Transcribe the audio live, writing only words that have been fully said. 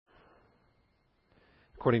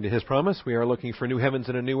According to His promise, we are looking for new heavens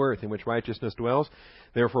and a new earth in which righteousness dwells.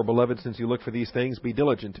 Therefore, beloved, since you look for these things, be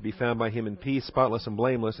diligent to be found by Him in peace, spotless and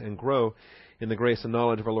blameless, and grow in the grace and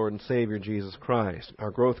knowledge of our Lord and Savior, Jesus Christ.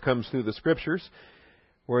 Our growth comes through the Scriptures,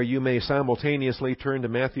 where you may simultaneously turn to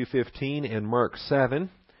Matthew 15 and Mark 7.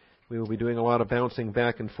 We will be doing a lot of bouncing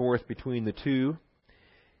back and forth between the two.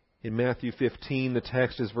 In Matthew 15, the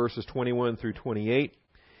text is verses 21 through 28.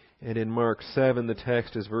 And in Mark 7, the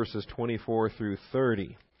text is verses 24 through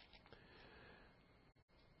 30.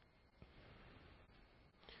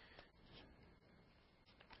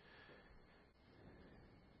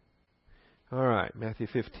 All right, Matthew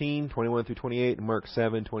 15, 21 through 28, and Mark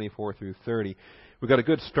 7, 24 through 30. We got a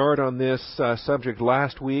good start on this subject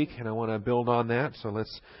last week, and I want to build on that. So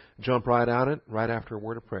let's jump right at it, right after a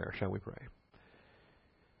word of prayer. Shall we pray?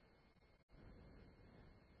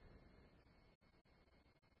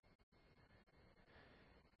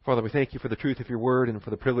 Father, we thank you for the truth of your word and for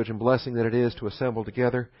the privilege and blessing that it is to assemble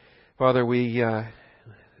together. Father, we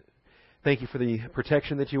thank you for the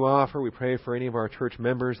protection that you offer. We pray for any of our church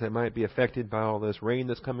members that might be affected by all this rain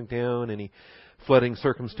that's coming down, any flooding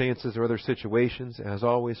circumstances or other situations. As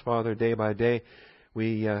always, Father, day by day,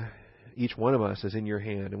 each one of us is in your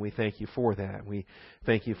hand, and we thank you for that. We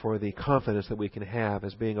thank you for the confidence that we can have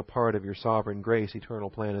as being a part of your sovereign grace, eternal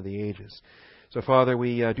plan of the ages. So, Father,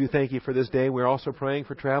 we do thank you for this day. We're also praying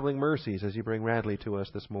for traveling mercies as you bring Radley to us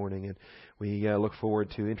this morning. And we look forward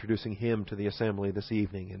to introducing him to the assembly this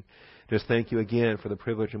evening. And just thank you again for the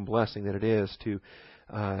privilege and blessing that it is to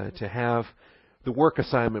have the work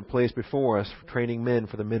assignment placed before us for training men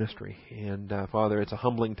for the ministry. And, Father, it's a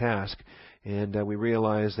humbling task. And we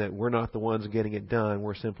realize that we're not the ones getting it done.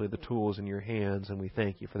 We're simply the tools in your hands. And we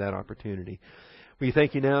thank you for that opportunity. We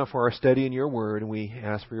thank you now for our study in your word, and we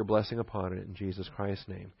ask for your blessing upon it in Jesus Christ's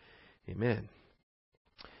name. Amen.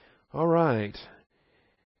 All right.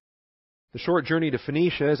 The Short Journey to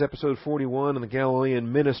Phoenicia is episode 41 in the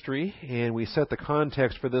Galilean ministry, and we set the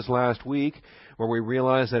context for this last week where we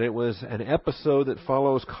realized that it was an episode that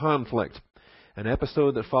follows conflict. An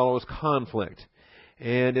episode that follows conflict.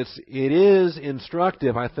 And it is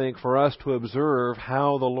instructive, I think, for us to observe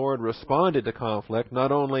how the Lord responded to conflict,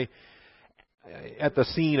 not only at the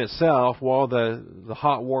scene itself while the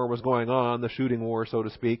hot war was going on, the shooting war, so to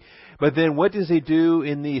speak. But then what does he do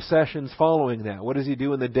in the sessions following that? What does he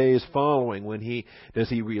do in the days following? Does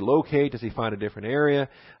he relocate? Does he find a different area?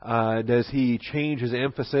 Does he change his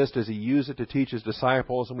emphasis? Does he use it to teach his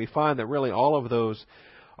disciples? And we find that really all of those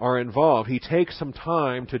are involved. He takes some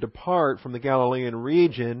time to depart from the Galilean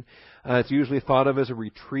region. It's usually thought of as a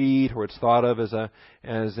retreat, or it's thought of as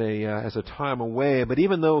a time away. But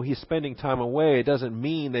even though he's spending time away, it doesn't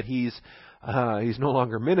mean that he's no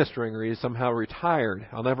longer ministering or he's somehow retired.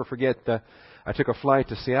 I'll never forget I took a flight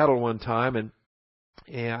to Seattle one time, and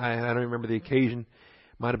I don't remember the occasion.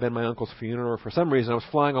 It might have been my uncle's funeral, or for some reason I was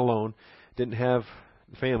flying alone, didn't have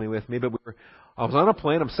the family with me. But I was on a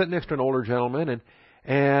plane. I'm sitting next to an older gentleman,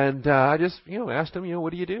 and I just asked him,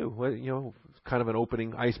 what do you do? Kind of an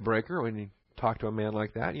opening icebreaker when you talk to a man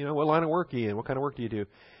like that. What line of work are you in? What kind of work do you do?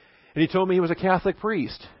 And he told me he was a Catholic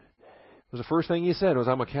priest. It was the first thing he said was,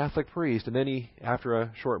 I'm a Catholic priest. And then after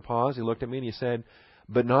a short pause, he looked at me and he said,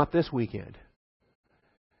 but not this weekend.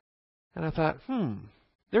 And I thought,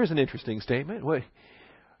 there's an interesting statement. What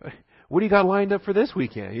do you got lined up for this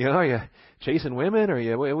weekend? Are you chasing women,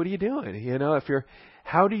 or what are you doing?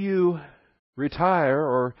 How do you retire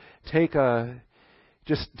or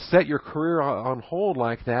just set your career on hold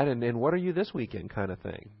like that, and what are you this weekend kind of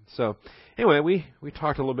thing. So anyway, we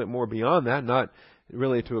talked a little bit more beyond that, not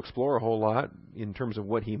really to explore a whole lot in terms of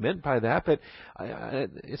what he meant by that, but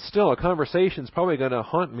it's still a conversation's probably going to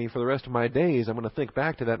haunt me for the rest of my days. I'm going to think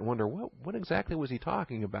back to that and wonder, what exactly was he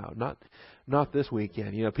talking about? Not this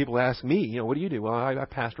weekend. People ask me, what do you do? Well, I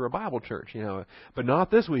pastor a Bible church, but not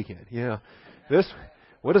this weekend.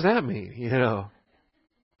 What does that mean?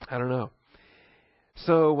 I don't know.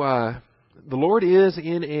 So the Lord is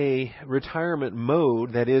in a retirement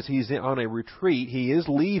mode. That is, He's on a retreat. He is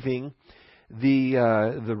leaving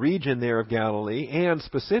the region there of Galilee, and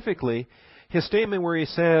specifically his statement where He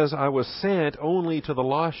says, "I was sent only to the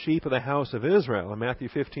lost sheep of the house of Israel," in Matthew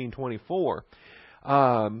 15:24.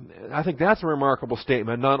 I think that's a remarkable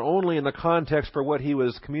statement, not only in the context for what He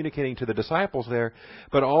was communicating to the disciples there,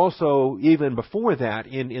 but also even before that,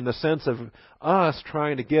 in the sense of us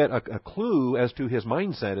trying to get a clue as to His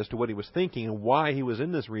mindset, as to what He was thinking and why He was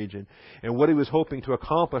in this region, and what He was hoping to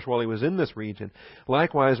accomplish while He was in this region.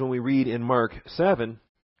 Likewise, when we read in Mark 7,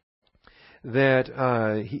 that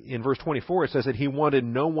in verse 24 it says that He wanted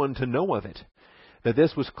no one to know of it. That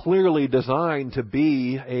this was clearly designed to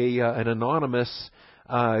be an anonymous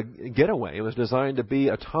getaway. It was designed to be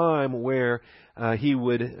a time where he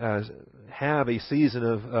would have a season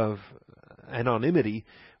of anonymity,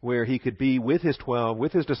 where he could be with his 12,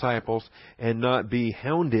 with his disciples, and not be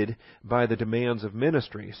hounded by the demands of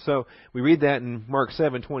ministry. So we read that in Mark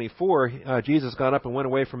 7:24. Jesus got up and went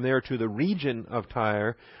away from there to the region of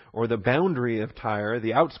Tyre, or the boundary of Tyre,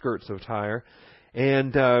 the outskirts of Tyre.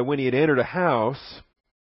 And when he had entered a house,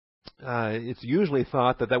 it's usually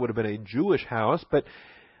thought that would have been a Jewish house, but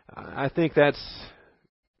I think that's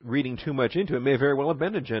reading too much into it. It may very well have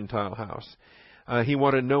been a Gentile house. He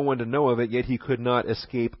wanted no one to know of it, yet he could not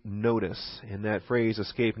escape notice. And that phrase,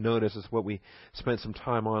 escape notice, is what we spent some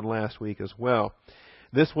time on last week as well.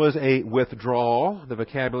 This was a withdrawal. The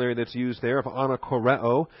vocabulary that's used there of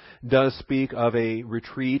anakoreo does speak of a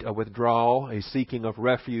retreat, a withdrawal, a seeking of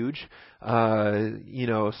refuge.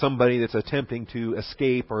 Somebody that's attempting to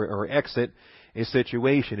escape or exit a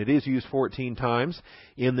situation. It is used 14 times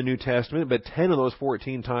in the New Testament, but 10 of those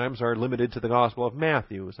 14 times are limited to the Gospel of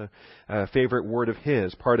Matthew. It was a favorite word of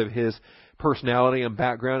his, part of his personality and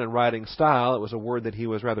background and writing style. It was a word that he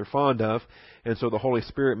was rather fond of, and so the Holy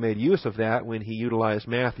Spirit made use of that when he utilized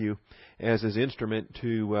Matthew as his instrument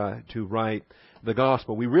to write the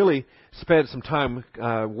Gospel. We really spent some time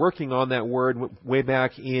working on that word way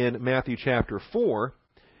back in Matthew chapter 4,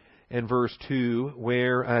 and verse 2,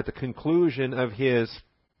 where at the conclusion of his,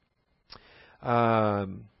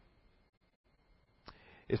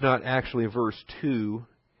 it's not actually verse 2,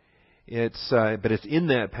 but it's in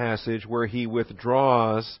that passage where he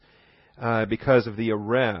withdraws because of the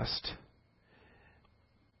arrest.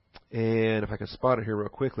 And if I can spot it here real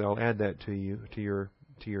quickly, I'll add that to you, to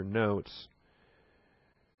your notes.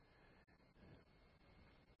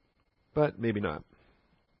 But maybe not.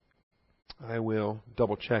 I will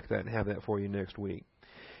double check that and have that for you next week.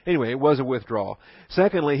 Anyway, it was a withdrawal.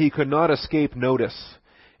 Secondly, he could not escape notice.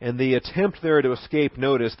 And the attempt there to escape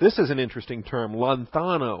notice, this is an interesting term,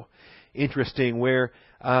 lanthano. Interesting, where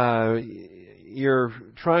you're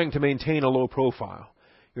trying to maintain a low profile.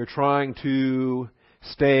 You're trying to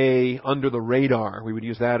stay under the radar. We would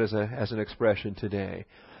use that as an expression today.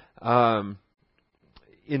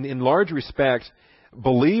 In large respect,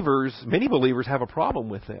 many believers have a problem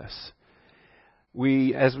with this.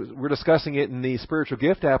 As we're discussing it in the spiritual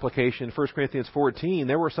gift application, 1 Corinthians 14,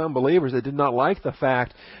 there were some believers that did not like the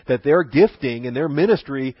fact that their gifting and their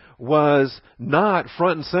ministry was not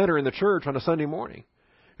front and center in the church on a Sunday morning.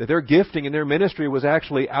 That their gifting and their ministry was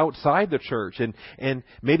actually outside the church, and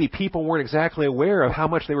maybe people weren't exactly aware of how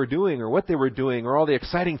much they were doing or what they were doing or all the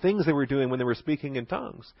exciting things they were doing when they were speaking in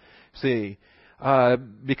tongues. See?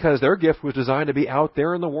 Because their gift was designed to be out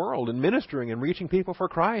there in the world and ministering and reaching people for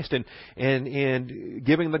Christ and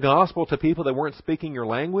giving the gospel to people that weren't speaking your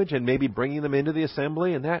language and maybe bringing them into the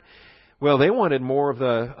assembly and that. Well, they wanted more of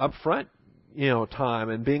the upfront, time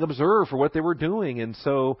and being observed for what they were doing, and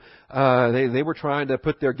so they were trying to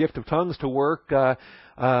put their gift of tongues to work for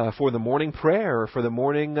the morning prayer, for the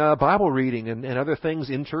morning Bible reading, and other things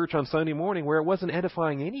in church on Sunday morning where it wasn't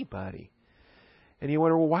edifying anybody. And you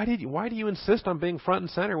wonder, well, why do you insist on being front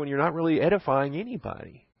and center when you're not really edifying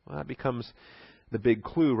anybody? Well, that becomes the big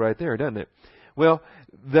clue right there, doesn't it? Well,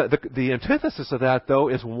 the antithesis of that, though,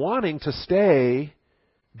 is wanting to stay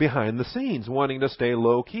behind the scenes, wanting to stay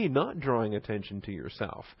low-key, not drawing attention to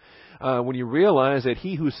yourself. When you realize that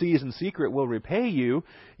he who sees in secret will repay you,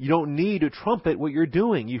 you don't need to trumpet what you're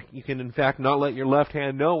doing. You can, in fact, not let your left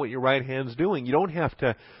hand know what your right hand's doing. You don't have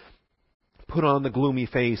to put on the gloomy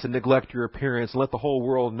face and neglect your appearance and let the whole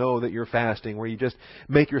world know that you're fasting, where you just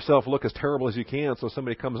make yourself look as terrible as you can so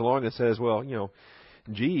somebody comes along and says, well,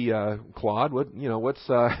 gee, Claude, you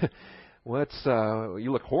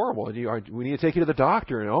look horrible. We need to take you to the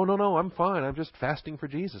doctor. And, oh, no, I'm fine. I'm just fasting for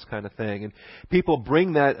Jesus kind of thing. And people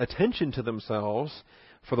bring that attention to themselves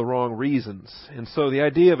for the wrong reasons. And so the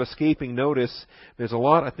idea of escaping notice, there's a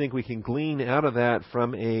lot I think we can glean out of that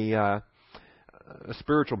from a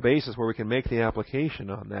spiritual basis where we can make the application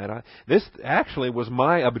on that. This actually was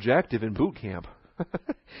my objective in boot camp.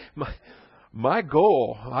 My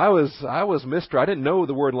goal, I was Mr. I didn't know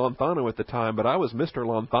the word Lanthano at the time, but I was Mr.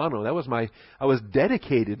 Lanthano. I was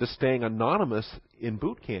dedicated to staying anonymous in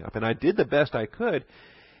boot camp, and I did the best I could.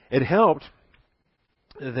 It helped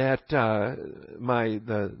that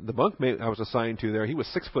the bunkmate I was assigned to there, he was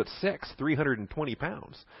 6'6", 320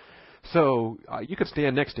 pounds. So you could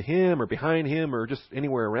stand next to him or behind him or just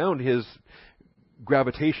anywhere around his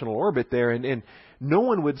gravitational orbit there, and no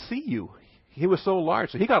one would see you. He was so large,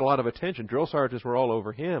 so he got a lot of attention. Drill sergeants were all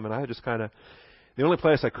over him, and I just the only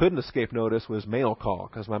place I couldn't escape notice was mail call,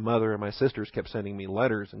 because my mother and my sisters kept sending me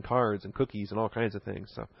letters and cards and cookies and all kinds of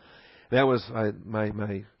things. So that was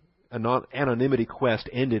my anonymity quest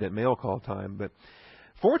ended at mail call time. But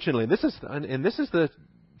fortunately, this is the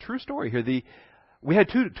true story here. We had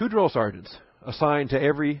two drill sergeants assigned to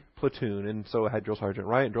every platoon, and so I had Drill Sergeant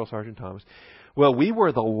Wright and Drill Sergeant Thomas. Well, we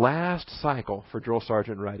were the last cycle for Drill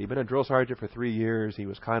Sergeant Wright. He'd been a drill sergeant for 3 years. He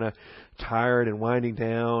was kind of tired and winding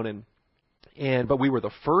down, but we were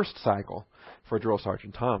the first cycle for Drill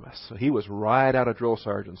Sergeant Thomas. So he was right out of drill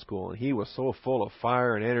sergeant school, and he was so full of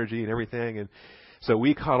fire and energy and everything. And so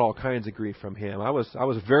we caught all kinds of grief from him. I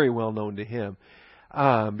was very well known to him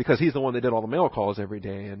because he's the one that did all the mail calls every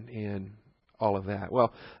day and all of that.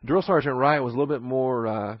 Well, Drill Sergeant Wright was a little bit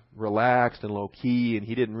more relaxed and low key, and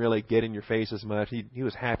he didn't really get in your face as much. He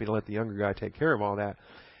was happy to let the younger guy take care of all that.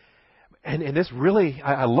 And this really,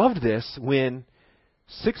 I loved this when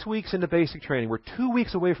 6 weeks into basic training, we're 2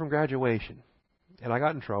 weeks away from graduation, and I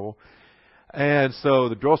got in trouble. And so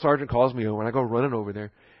the drill sergeant calls me over, and I go running over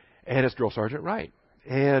there, and it's Drill Sergeant Wright.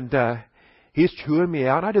 And he's chewing me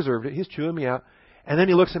out, and I deserved it. He's chewing me out. And then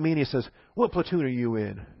he looks at me and he says, "What platoon are you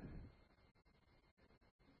in?"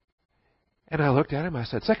 And I looked at him. I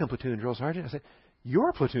said, "2nd Platoon, Drill Sergeant." I said,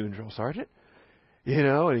 "Your platoon, Drill Sergeant?"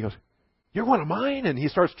 And he goes, "You're one of mine?" And he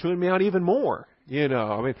starts chewing me out even more.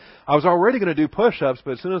 I mean, I was already going to do push-ups,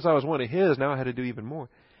 but as soon as I was one of his, now I had to do even more.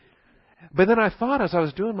 But then I thought, as I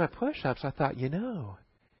was doing my push-ups, I thought, he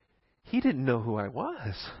didn't know who I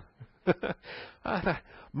was. I thought,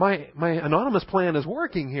 my anonymous plan is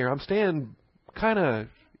working here. I'm staying kind of...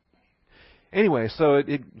 Anyway, so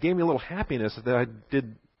it gave me a little happiness that I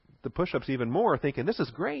did the push-ups even more, thinking, this is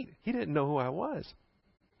great. He didn't know who I was.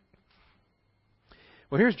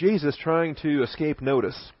 Well, here's Jesus trying to escape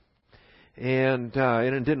notice, and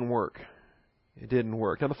it didn't work. It didn't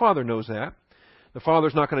work. Now, the Father knows that. The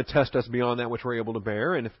Father's not going to test us beyond that which we're able to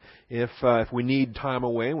bear, and if we need time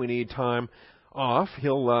away, we need time off,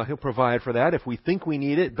 He'll provide for that. If we think we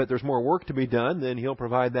need it, but there's more work to be done, then He'll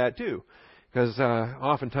provide that too. Because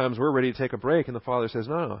oftentimes we're ready to take a break, and the Father says,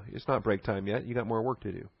 no, it's not break time yet. You got more work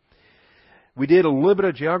to do. We did a little bit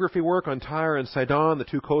of geography work on Tyre and Sidon, the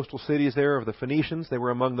two coastal cities there of the Phoenicians. They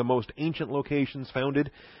were among the most ancient locations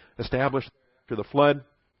established after the flood.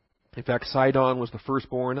 In fact, Sidon was the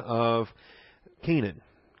firstborn of Canaan.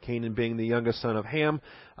 Canaan being the youngest son of Ham.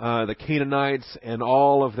 The Canaanites and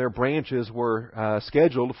all of their branches were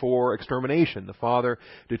scheduled for extermination. The Father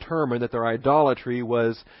determined that their idolatry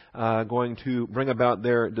was going to bring about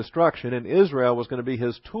their destruction, and Israel was going to be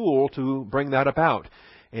His tool to bring that about.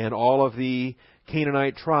 And all of the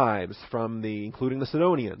Canaanite tribes, including the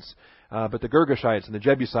Sidonians, but the Girgashites and the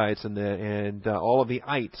Jebusites and all of the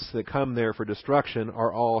ites that come there for destruction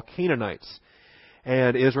are all Canaanites.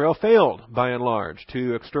 And Israel failed, by and large,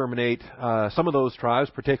 to exterminate some of those tribes,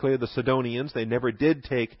 particularly the Sidonians. They never did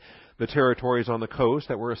take the territories on the coast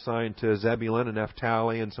that were assigned to Zebulun and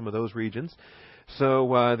Naphtali and some of those regions.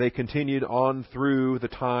 So they continued on through the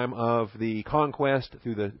time of the conquest,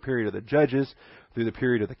 through the period of the judges, through the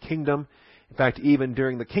period of the kingdom. In fact, even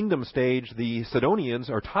during the kingdom stage, the Sidonians,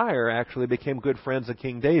 or Tyre, actually became good friends of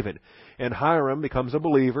King David. And Hiram becomes a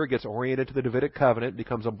believer, gets oriented to the Davidic covenant,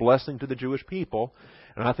 becomes a blessing to the Jewish people.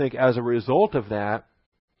 And I think as a result of that,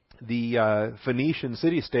 the Phoenician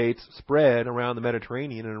city-states spread around the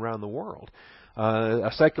Mediterranean and around the world.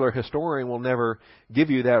 A secular historian will never give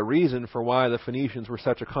you that reason for why the Phoenicians were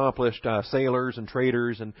such accomplished sailors and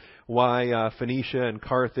traders, and why Phoenicia and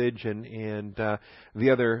Carthage and the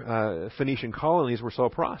other Phoenician colonies were so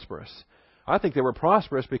prosperous. I think they were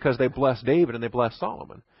prosperous because they blessed David and they blessed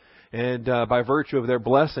Solomon. And by virtue of their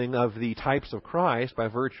blessing of the types of Christ, by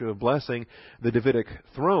virtue of blessing the Davidic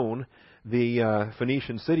throne, the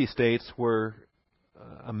Phoenician city-states were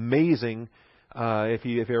amazing. If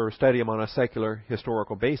you ever study them on a secular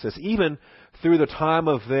historical basis, even through the time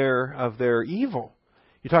of their evil.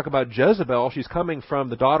 You talk about Jezebel; she's coming from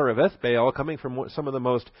the daughter of Ethbaal, coming from some of the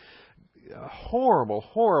most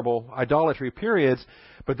horrible idolatry periods,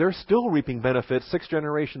 but they're still reaping benefits 6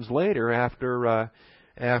 generations later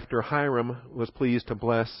after Hiram was pleased to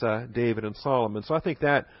bless David and Solomon. So I think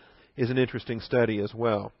that is an interesting study as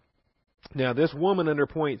well. Now, this woman under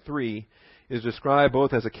point 3 is described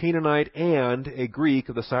both as a Canaanite and a Greek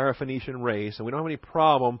of the Syrophoenician race. And we don't have any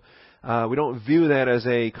problem. We don't view that as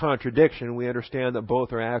a contradiction. We understand that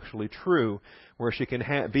both are actually true, where she can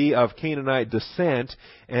be of Canaanite descent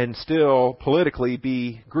and still politically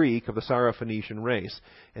be Greek of the Syrophoenician race.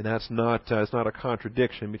 And that's it's not a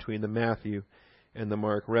contradiction between the Matthew and the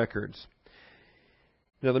Mark records.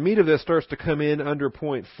 Now, the meat of this starts to come in under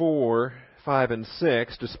point 4, 5, and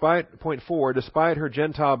 6. Point 4, despite her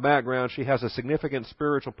Gentile background, she has a significant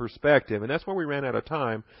spiritual perspective. And that's where we ran out of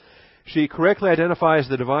time. She correctly identifies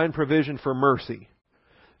the divine provision for mercy.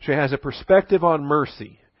 She has a perspective on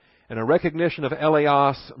mercy and a recognition of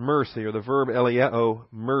eleos, mercy, or the verb eleo,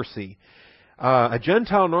 mercy. A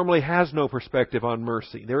Gentile normally has no perspective on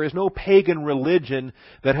mercy. There is no pagan religion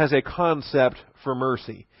that has a concept for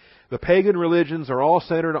mercy. The pagan religions are all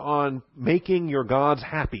centered on making your gods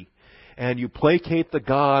happy. And you placate the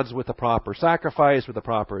gods with the proper sacrifice, with the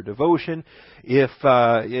proper devotion. If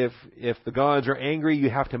the gods are angry, you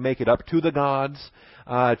have to make it up to the gods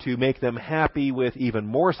to make them happy with even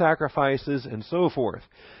more sacrifices and so forth.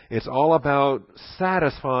 It's all about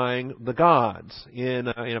satisfying the gods in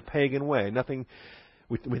a pagan way. Nothing.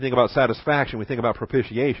 We think about satisfaction. We think about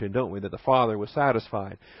propitiation, don't we? That the Father was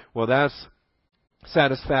satisfied. Well, that's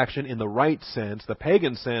satisfaction in the right sense. The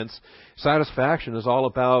pagan sense, satisfaction is all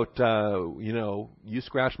about, you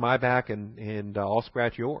scratch my back and I'll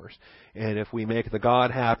scratch yours. And if we make the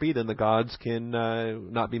God happy, then the gods can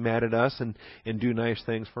not be mad at us and do nice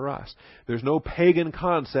things for us. There's no pagan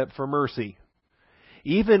concept for mercy.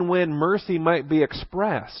 Even when mercy might be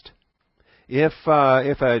expressed, if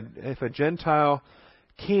a Gentile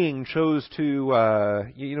king chose to,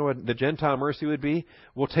 you know what the Gentile mercy would be?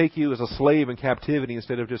 We'll take you as a slave in captivity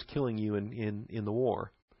instead of just killing you in the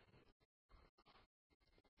war.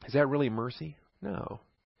 Is that really mercy? No.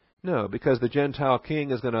 No, because the Gentile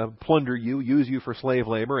king is going to plunder you, use you for slave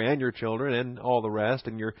labor and your children and all the rest,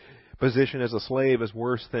 and your position as a slave is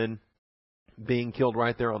worse than being killed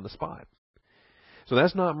right there on the spot. So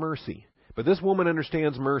that's not mercy. But this woman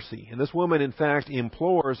understands mercy, and this woman, in fact,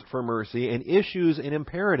 implores for mercy and issues an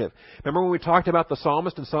imperative. Remember when we talked about the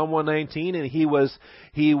psalmist in Psalm 119, and he was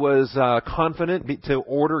confident to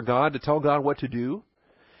order God, to tell God what to do,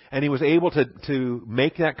 and he was able to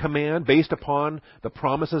make that command based upon the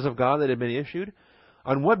promises of God that had been issued?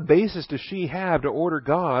 On what basis does she have to order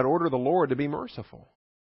the Lord to be merciful?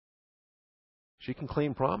 She can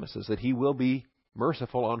claim promises that He will be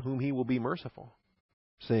merciful on whom He will be merciful.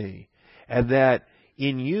 See? And that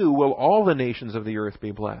in you will all the nations of the earth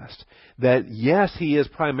be blessed. That, yes, He is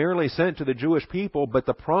primarily sent to the Jewish people, but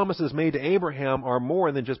the promises made to Abraham are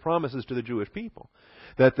more than just promises to the Jewish people.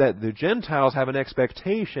 That the Gentiles have an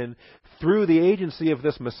expectation through the agency of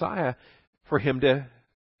this Messiah for Him to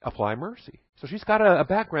apply mercy. So she's got a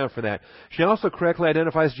background for that. She also correctly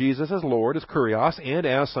identifies Jesus as Lord, as Kurios, and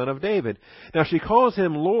as Son of David. Now she calls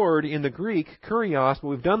Him Lord in the Greek, Kurios, but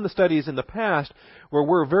we've done the studies in the past where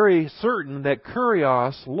we're very certain that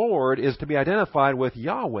Kurios, Lord, is to be identified with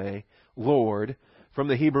Yahweh, Lord, from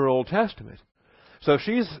the Hebrew Old Testament. So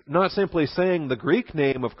she's not simply saying the Greek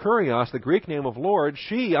name of Kurios, the Greek name of Lord.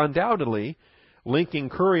 She undoubtedly, linking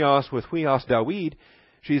Kurios with Huios Dawid,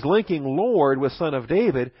 she's linking Lord with Son of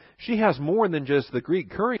David. She has more than just the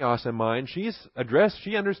Greek Kurios in mind. She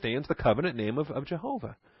understands the covenant name of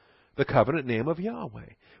Jehovah, the covenant name of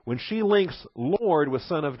Yahweh. When she links Lord with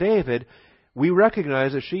Son of David, we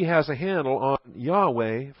recognize that she has a handle on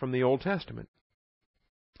Yahweh from the Old Testament.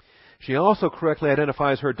 She also correctly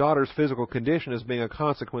identifies her daughter's physical condition as being a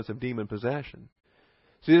consequence of demon possession.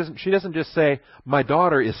 She doesn't just say, my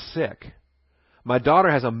daughter is sick. My daughter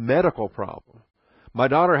has a medical problem. My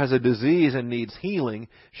daughter has a disease and needs healing.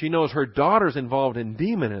 She knows her daughter's involved in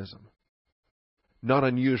demonism. Not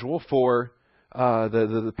unusual for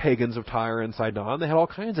the pagans of Tyre and Sidon. They had all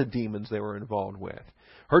kinds of demons they were involved with.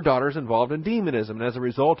 Her daughter's involved in demonism, and as a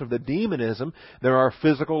result of the demonism, there are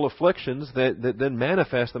physical afflictions that then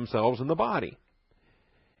manifest themselves in the body.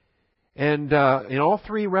 And in all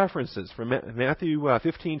three references, from Matthew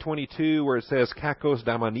 15:22, where it says kakos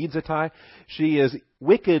daimonizetai, she is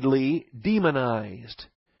wickedly demonized.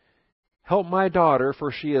 Help my daughter,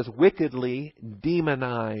 for she is wickedly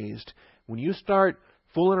demonized. When you start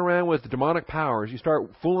fooling around with demonic powers, you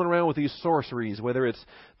start fooling around with these sorceries, whether it's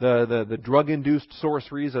the drug-induced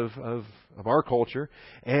sorceries of our culture,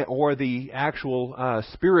 or the actual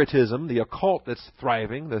spiritism, the occult that's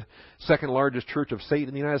thriving. The second largest church of Satan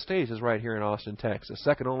in the United States is right here in Austin, Texas,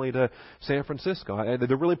 second only to San Francisco.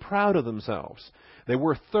 They're really proud of themselves. They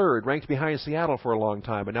were third, ranked behind Seattle for a long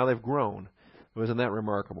time, but now they've grown. Wasn't that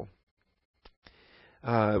remarkable?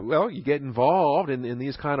 Well, you get involved in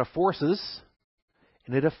these kind of forces,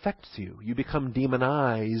 and it affects you. You become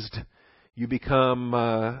demonized. You become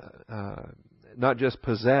not just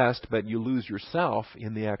possessed, but you lose yourself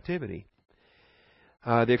in the activity.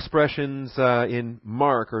 The expressions in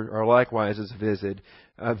Mark are likewise as vivid.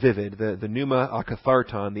 The pneuma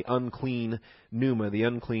akatharton, the unclean pneuma, the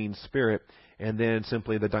unclean spirit, and then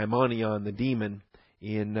simply the daimonion, the demon,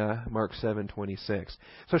 in Mark 7:26.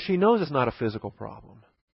 So she knows it's not a physical problem.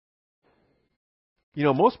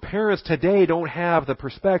 Most parents today don't have the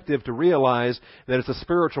perspective to realize that it's a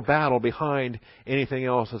spiritual battle behind anything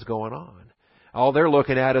else that's going on. All they're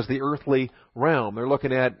looking at is the earthly realm. They're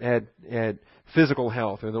looking at physical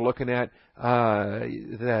health, or they're looking at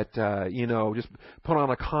just put on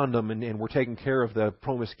a condom and we're taking care of the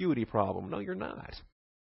promiscuity problem. No, you're not.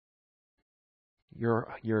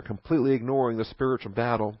 You're completely ignoring the spiritual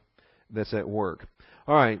battle that's at work.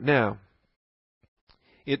 All right, now,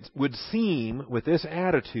 it would seem with this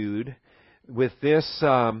attitude, with this,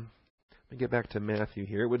 let me get back to Matthew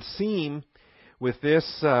here. It would seem with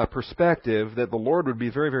this perspective that the Lord would be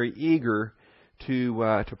very, very eager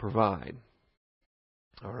to provide.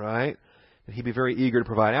 All right? That He'd be very eager to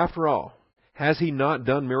provide. After all, has He not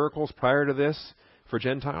done miracles prior to this for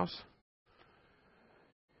Gentiles?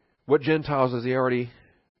 What Gentiles has He already...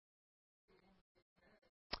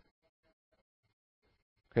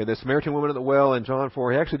 Okay, the Samaritan woman at the well in John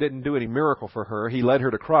 4, He actually didn't do any miracle for her. He led her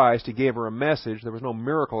to Christ. He gave her a message. There was no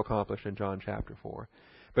miracle accomplished in John chapter 4.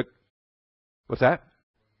 But, what's that?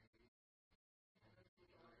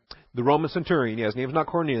 The Roman centurion, yes. His name's not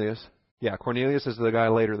Cornelius. Yeah, Cornelius is the guy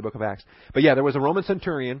later in the book of Acts. But yeah, there was a Roman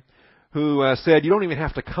centurion who said, you don't even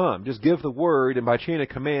have to come. Just give the word, and by chain of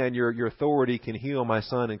command, your authority can heal my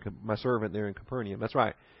son and my servant there in Capernaum. That's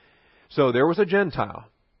right. So there was a Gentile.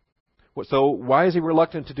 So why is he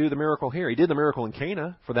reluctant to do the miracle here? He did the miracle in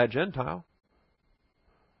Cana for that Gentile.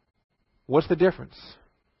 What's the difference?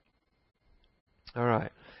 All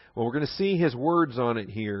right. Well, we're going to see his words on it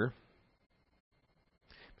here.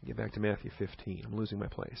 Let me get back to Matthew 15. I'm losing my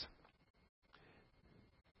place.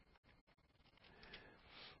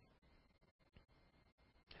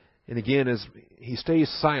 And again, as he stays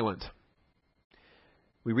silent,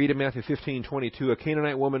 we read in Matthew 15:22, a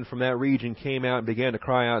Canaanite woman from that region came out and began to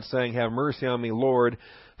cry out, saying, have mercy on me, Lord,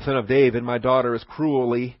 Son of David, my daughter is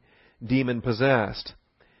cruelly demon-possessed.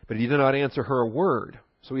 But he did not answer her a word,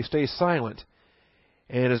 so he stays silent.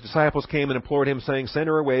 And his disciples came and implored him, saying, send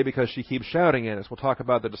her away because she keeps shouting at us. We'll talk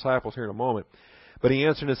about the disciples here in a moment. But he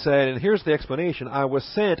answered and said, and here's the explanation, I was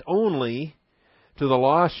sent only to the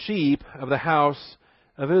lost sheep of the house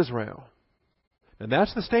of Israel. And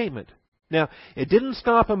that's the statement. Now, it didn't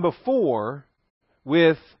stop him before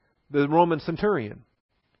with the Roman centurion.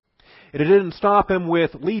 It didn't stop him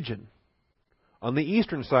with Legion on the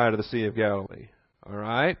eastern side of the Sea of Galilee. All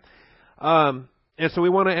right? And so we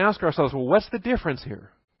want to ask ourselves, well, what's the difference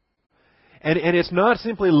here? And it's not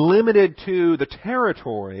simply limited to the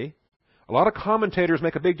territory. A lot of commentators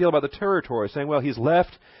make a big deal about the territory, saying, well, he's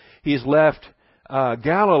left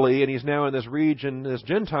Galilee, and he's now in this region, this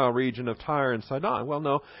Gentile region of Tyre and Sidon. Well,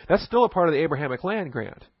 no, that's still a part of the Abrahamic land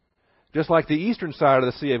grant. Just like the eastern side of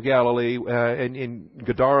the Sea of Galilee, in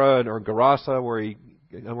Gadara or Gerasa,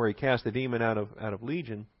 where he cast the demon out of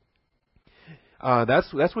Legion,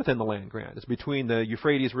 that's within the land grant. It's between the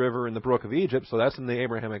Euphrates River and the Brook of Egypt, so that's in the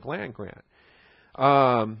Abrahamic land grant.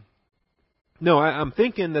 No, I'm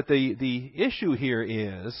thinking that the issue here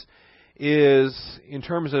is in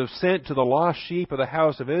terms of sent to the lost sheep of the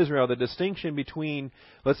house of Israel, the distinction between,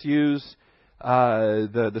 let's use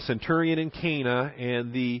the centurion in Cana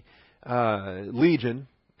and the Legion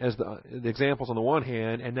as the examples on the one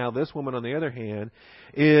hand, and now this woman on the other hand,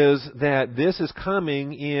 is that this is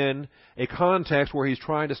coming in a context where he's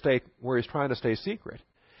trying to stay secret.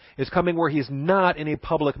 It's coming where he's not in a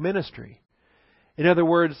public ministry. In other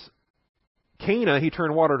words, Cana, he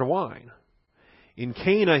turned water to wine. In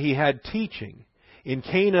Cana, he had teaching. In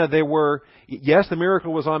Cana, yes, the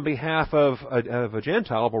miracle was on behalf of a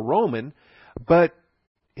Gentile, of a Roman, but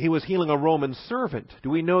he was healing a Roman servant. Do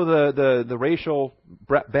we know the racial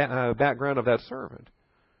background of that servant?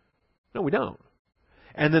 No, we don't.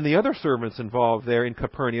 And then the other servants involved there in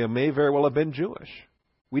Capernaum may very well have been Jewish.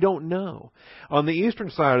 We don't know. On the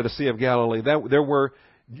eastern side of the Sea of Galilee,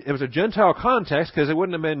 it was a Gentile context because it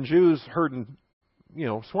wouldn't have been Jews herding,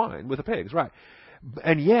 swine with the pigs, right?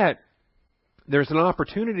 And yet, there's an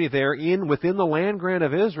opportunity there within the land grant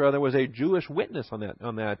of Israel. There was a Jewish witness on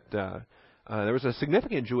that. There was a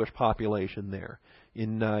significant Jewish population there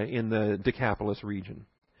in the Decapolis region.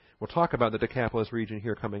 We'll talk about the Decapolis region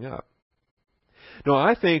here coming up. No,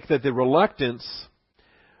 I think that the reluctance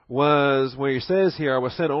was where he says here, I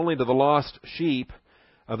was sent only to the lost sheep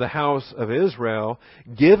of the house of Israel,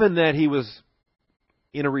 given that he was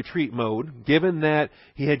in a retreat mode, given that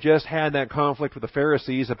he had just had that conflict with the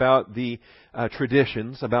Pharisees about the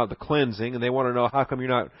traditions, about the cleansing, and they want to know how come you're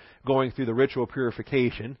not going through the ritual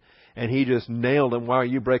purification, and he just nailed them, why are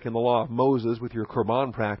you breaking the law of Moses with your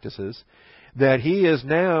Qurban practices, that he is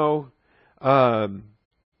now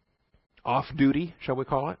off duty, shall we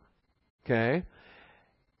call it, okay?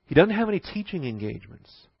 He doesn't have any teaching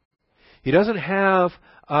engagements. He doesn't have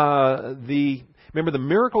remember, the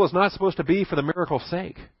miracle is not supposed to be for the miracle's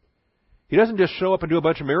sake. He doesn't just show up and do a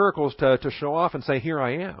bunch of miracles to show off and say, here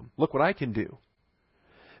I am. Look what I can do.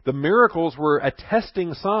 The miracles were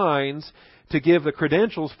attesting signs to give the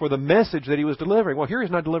credentials for the message that he was delivering. Well, here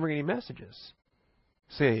he's not delivering any messages.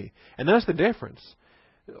 See? And that's the difference.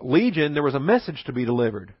 Legion, there was a message to be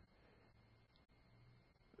delivered.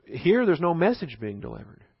 Here, there's no message being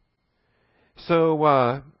delivered.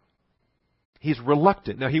 So, he's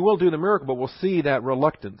reluctant. Now, he will do the miracle, but we'll see that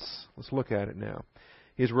reluctance. Let's look at it now.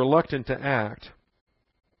 He's reluctant to act.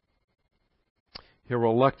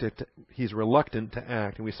 He's reluctant to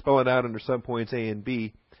act. And we spell it out under subpoints A and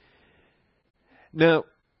B. Now,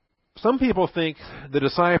 some people think the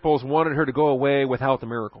disciples wanted her to go away without the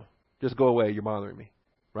miracle. Just go away, you're bothering me.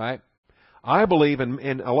 Right? I believe,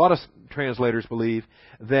 and a lot of translators believe,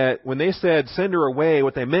 that when they said send her away,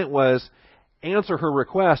 what they meant was answer her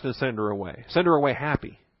request and send her away. Send her away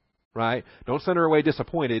happy. Right? Don't send her away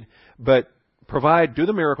disappointed, but do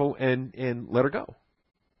the miracle and let her go.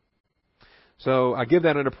 So I give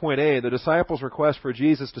that under point A. The disciples' request for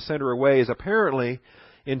Jesus to send her away is apparently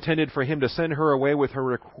intended for him to send her away with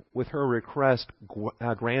her request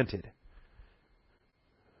granted.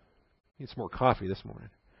 Need some more coffee this morning.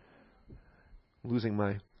 Losing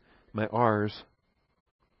my R's.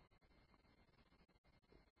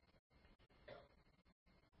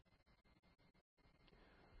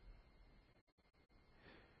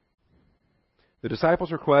 The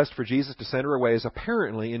disciples' request for Jesus to send her away is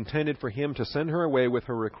apparently intended for him to send her away with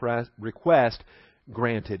her request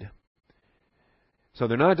granted. So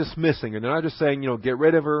they're not dismissing her. They're not just saying, get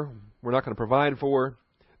rid of her. We're not going to provide for her.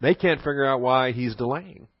 They can't figure out why he's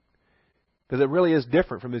delaying. Because it really is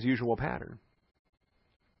different from his usual pattern.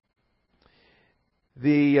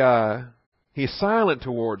 He's silent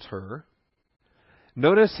towards her.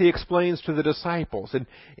 Notice he explains to the disciples.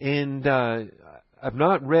 And I've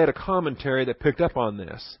not read a commentary that picked up on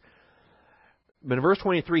this. But in verse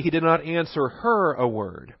 23, he did not answer her a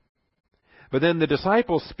word. But then the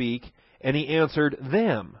disciples speak, and he answered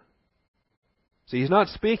them. See, he's not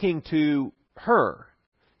speaking to her.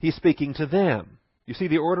 He's speaking to them. You see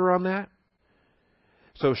the order on that?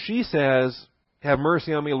 So she says, have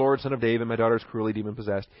mercy on me, Lord, Son of David, my daughter is cruelly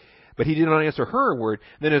demon-possessed. But he did not answer her a word.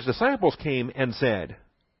 Then his disciples came and said,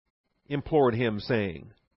 implored him,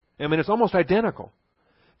 saying. I mean, it's almost identical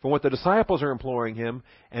from what the disciples are imploring him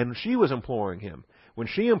and she was imploring him. When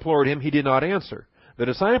she implored him, he did not answer. The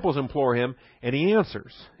disciples implore him, and he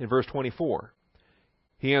answers in verse 24.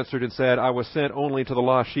 He answered and said, I was sent only to the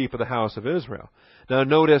lost sheep of the house of Israel. Now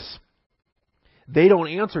notice, they don't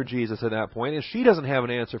answer Jesus at that point, and she doesn't have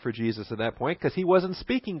an answer for Jesus at that point because he wasn't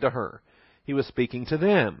speaking to her. He was speaking to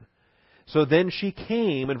them. So then she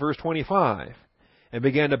came in verse 25 and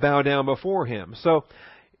began to bow down before him. So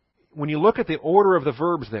when you look at the order of the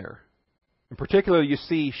verbs there, in particular you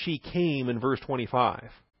see she came in verse 25.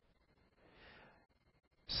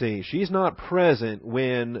 See, she's not present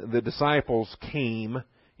when the disciples came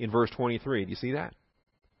in verse 23. Do you see that?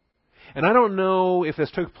 And I don't know if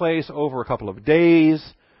this took place over a couple of days,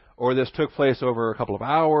 or this took place over a couple of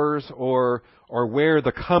hours, or where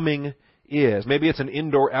the coming is. Maybe it's an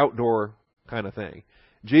indoor-outdoor kind of thing.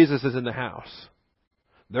 Jesus is in the house.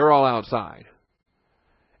 They're all outside.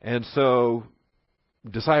 And so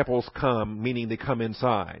disciples come, meaning they come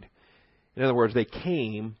inside. In other words, they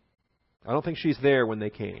came. I don't think she's there when they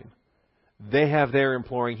came. They have their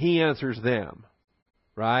imploring. He answers them.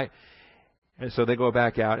 Right? And so they go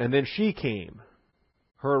back out. And then she came.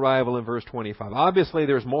 Her arrival in verse 25. Obviously,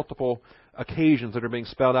 there's multiple occasions that are being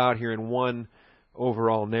spelled out here in one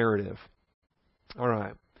overall narrative. All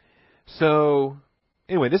right. So,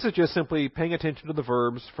 anyway, this is just simply paying attention to the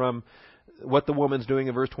verbs from what the woman's doing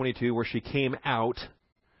in verse 22, where she came out.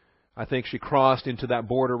 I think she crossed into that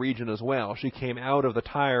border region as well. She came out of the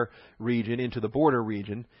Tyre region into the border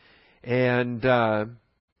region. And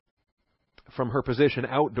from her position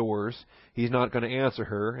outdoors, he's not going to answer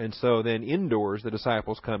her. And so then indoors, the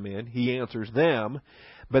disciples come in. He answers them.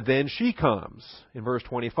 But then she comes in verse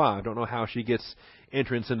 25. Don't know how she gets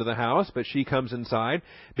entrance into the house, but she comes inside,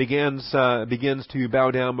 begins to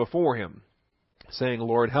bow down before him, saying,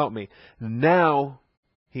 Lord, help me. Now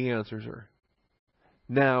he answers her.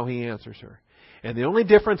 Now he answers her. And the only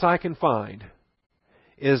difference I can find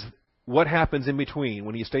is what happens in between,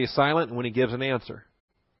 when he stays silent and when he gives an answer.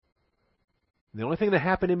 The only thing that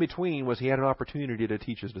happened in between was he had an opportunity to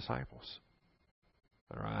teach his disciples.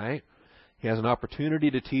 All right? He has an opportunity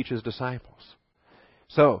to teach his disciples.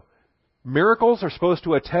 So, miracles are supposed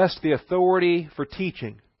to attest the authority for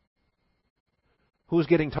teaching. Who's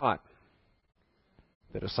getting taught?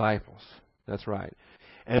 The disciples. That's right.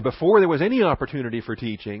 And before there was any opportunity for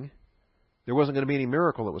teaching, there wasn't going to be any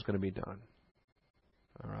miracle that was going to be done.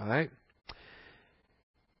 All right?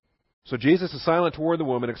 So Jesus is silent toward the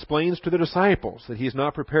woman, explains to the disciples that he is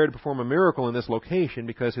not prepared to perform a miracle in this location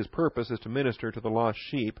because his purpose is to minister to the lost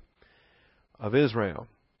sheep of Israel.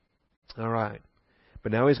 All right.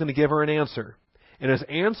 But now he's going to give her an answer. And his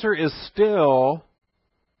answer is still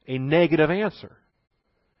a negative answer.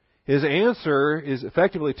 His answer is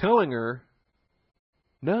effectively telling her,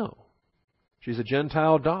 no, she's a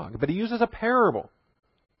Gentile dog. But he uses a parable.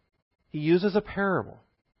 He uses a parable.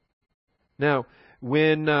 Now,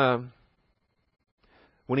 when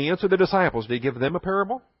he answered the disciples, did he give them a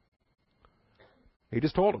parable? He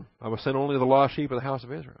just told them, I was sent only to the lost sheep of the house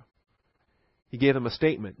of Israel. He gave them a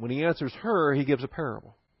statement. When he answers her, he gives a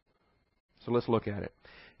parable. So let's look at it.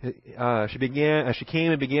 She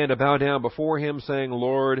came and began to bow down before him, saying,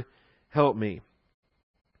 Lord, help me.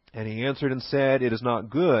 And he answered and said, it is not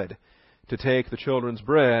good to take the children's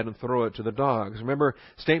bread and throw it to the dogs. Remember,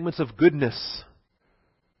 statements of goodness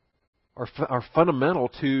are fundamental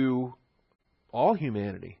to all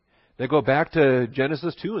humanity. They go back to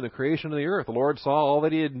Genesis 2 and the creation of the earth. The Lord saw all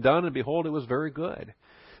that he had done, and behold, it was very good.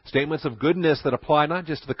 Statements of goodness that apply not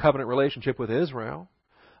just to the covenant relationship with Israel.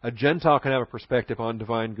 A Gentile can have a perspective on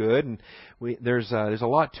divine good, and there's a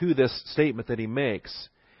lot to this statement that he makes.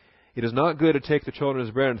 It is not good to take the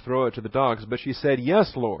children's bread and throw it to the dogs, but she said,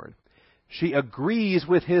 yes, Lord. She agrees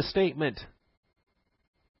with his statement.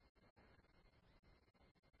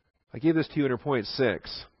 I gave this to you in her point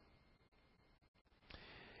 6.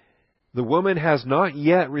 The woman has not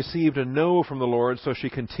yet received a no from the Lord, so she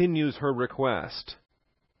continues her request.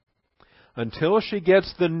 Until she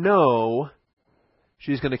gets the no,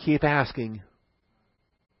 she's going to keep asking.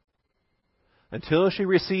 Until she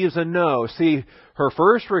receives a no. See, her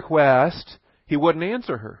first request, he wouldn't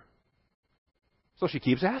answer her. So she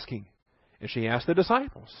keeps asking. And she asked the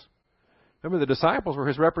disciples. Remember, the disciples were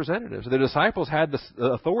his representatives. The disciples had the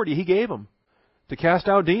authority he gave them to cast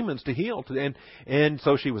out demons, to heal. And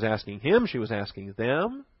so she was asking him, she was asking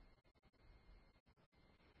them.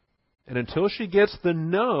 And until she gets the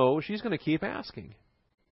no, she's going to keep asking.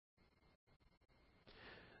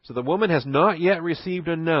 So the woman has not yet received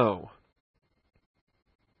a no.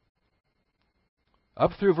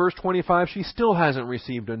 Up through verse 25, she still hasn't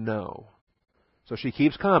received a no. So she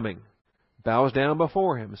keeps coming, bows down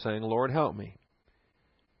before him, saying, Lord, help me.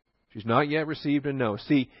 She's not yet received a no.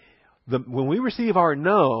 See, when we receive our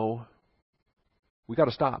no, we got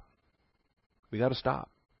to stop. We got to stop.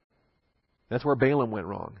 That's where Balaam went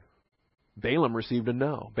wrong. Balaam received a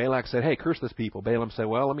no. Balak said, hey, curse this people. Balaam said,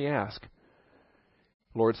 well, let me ask.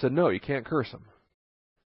 The Lord said, no, you can't curse them.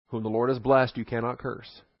 Whom the Lord has blessed, you cannot curse.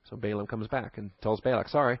 So Balaam comes back and tells Balak,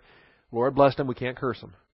 sorry, Lord blessed him, we can't curse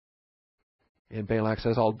him. And Balak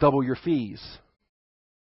says, I'll double your fees.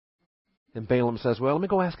 And Balaam says, well, let me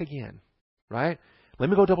go ask again. Right? Let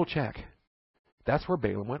me go double check. That's where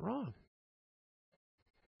Balaam went wrong.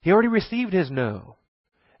 He already received his no.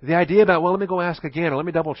 The idea about, well, let me go ask again, or let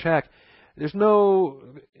me double check, there's no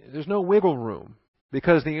wiggle room,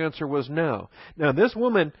 because the answer was no. Now, this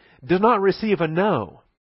woman does not receive a no.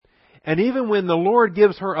 And even when the Lord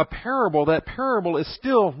gives her a parable, that parable is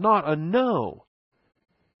still not a no.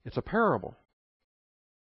 It's a parable.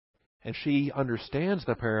 And she understands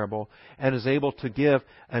the parable and is able to give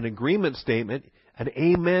an agreement statement, an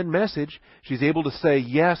amen message. She's able to say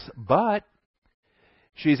yes, but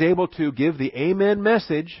she's able to give the amen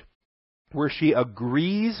message where she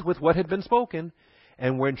agrees with what had been spoken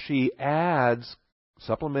and when she adds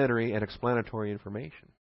supplementary and explanatory information.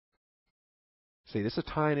 See, this is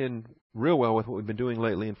tying in real well with what we've been doing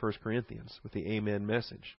lately in 1 Corinthians with the amen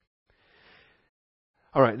message.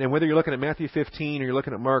 All right, now whether you're looking at Matthew 15 or you're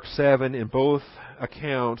looking at Mark 7, in both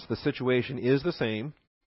accounts, the situation is the same.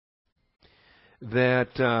 That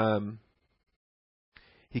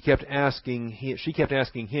she kept asking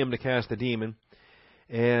him to cast the demon,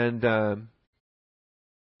 and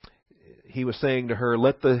he was saying to her,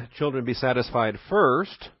 let the children be satisfied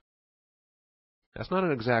first. That's not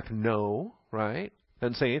an exact no, right?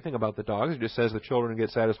 Doesn't say anything about the dogs. It just says the children get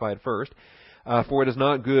satisfied first. For it is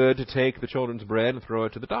not good to take the children's bread and throw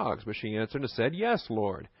it to the dogs. But she answered and said, yes,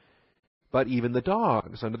 Lord. But even the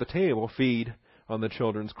dogs under the table feed on the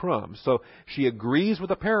children's crumbs. So she agrees with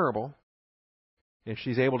the parable, and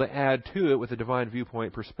she's able to add to it with a divine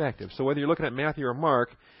viewpoint perspective. So whether you're looking at Matthew or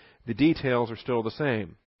Mark, the details are still the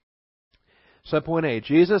same. Subpoint A,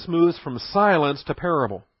 Jesus moves from silence to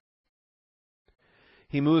parable.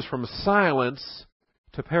 He moves from silence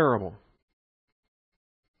to parable.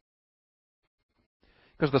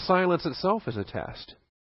 Because the silence itself is a test.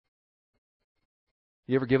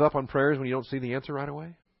 You ever give up on prayers when you don't see the answer right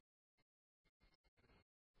away?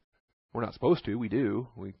 We're not supposed to. We do.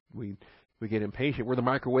 We get impatient. We're the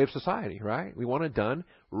microwave society, right? We want it done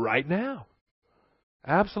right now.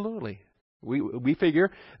 Absolutely. We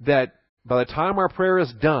figure that by the time our prayer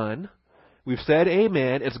is done, we've said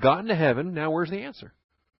amen, it's gotten to heaven, now where's the answer?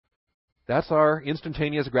 That's our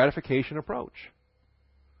instantaneous gratification approach.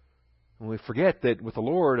 And we forget that with the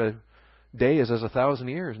Lord, a day is as 1,000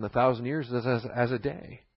 years, and 1,000 years is as a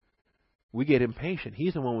day. We get impatient.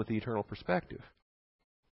 He's the one with the eternal perspective.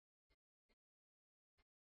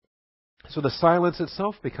 So the silence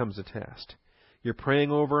itself becomes a test. You're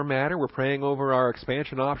praying over a matter. We're praying over our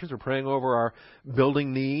expansion options. We're praying over our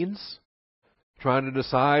building needs, trying to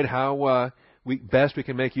decide how best we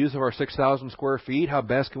can make use of our 6,000 square feet, how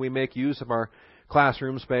best can we make use of our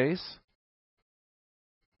classroom space,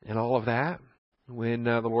 and all of that, when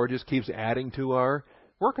the Lord just keeps adding to our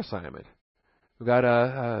work assignment. We've got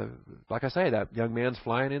like I say, that young man's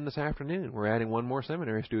flying in this afternoon. We're adding one more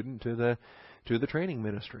seminary student to the training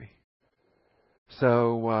ministry.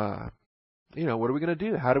 So, what are we going to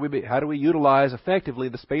do? How do we utilize effectively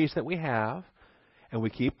the space that we have? And we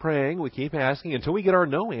keep praying, we keep asking until we get our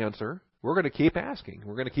no answer. We're going to keep asking.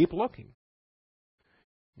 We're going to keep looking.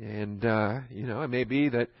 And it may be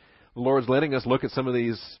that the Lord's letting us look at some of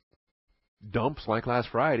these dumps like last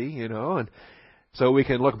Friday, and so we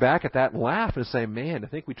can look back at that and laugh and say, man, I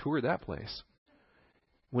think we toured that place.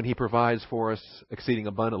 When He provides for us exceeding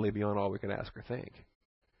abundantly beyond all we can ask or think.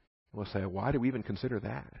 We'll say, why did we even consider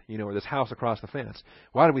that? Or this house across the fence.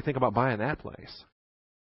 Why did we think about buying that place?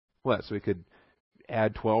 What, so we could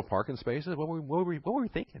add 12 parking spaces? What were we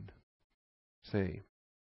thinking? See.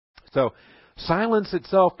 So, silence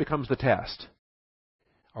itself becomes the test.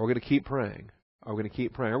 Are we going to keep praying? Are we going to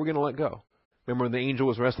keep praying? Are we going to let go? Remember when the angel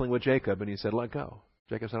was wrestling with Jacob and he said, let go.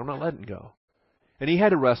 Jacob said, I'm not letting go. And he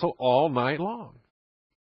had to wrestle all night long.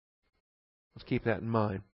 Let's keep that in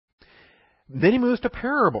mind. Then he moves to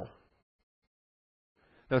parable.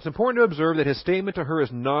 Now, it's important to observe that his statement to her is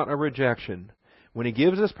not a rejection. When he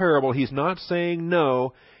gives this parable, he's not saying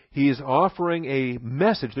no. He's offering a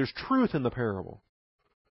message. There's truth in the parable.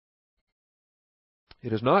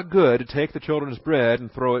 It is not good to take the children's bread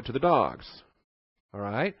and throw it to the dogs. All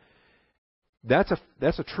right? That's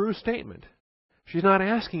a true statement. She's not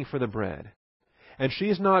asking for the bread. And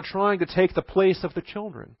she's not trying to take the place of the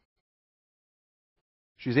children.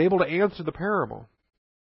 She's able to answer the parable.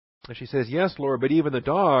 And she says, yes, Lord, but even the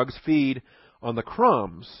dogs feed on the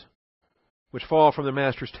crumbs which fall from the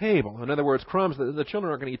master's table. In other words, crumbs, the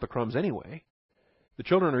children aren't going to eat the crumbs anyway. The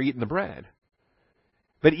children are eating the bread.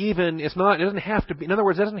 But it doesn't have to be, in other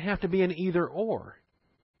words, it doesn't have to be an either or.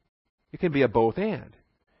 It can be a both and.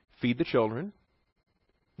 Feed the children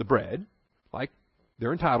the bread, like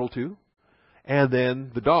they're entitled to, and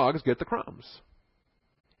then the dogs get the crumbs.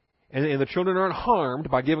 And the children aren't harmed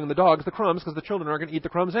by giving the dogs the crumbs because the children aren't going to eat the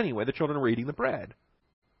crumbs anyway. The children are eating the bread.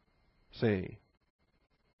 See?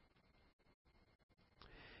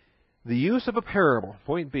 The use of a parable,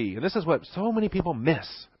 point B, and this is what so many people miss.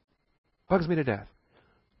 Bugs me to death.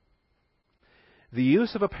 The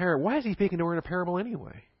use of a parable. Why is he speaking to her in a parable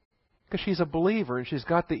anyway? Because she's a believer and she's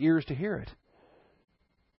got the ears to hear it.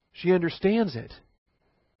 She understands it.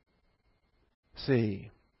 See?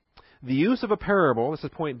 The use of a parable, this is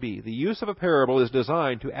point B, the use of a parable is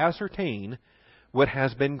designed to ascertain what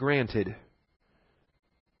has been granted.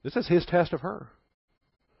 This is his test of her.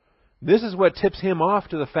 This is what tips him off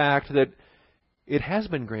to the fact that it has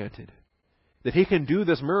been granted. That he can do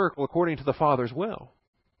this miracle according to the Father's will.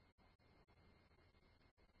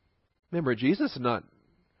 Remember, Jesus is not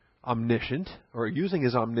omniscient or using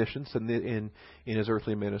his omniscience in his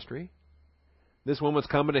earthly ministry. This woman's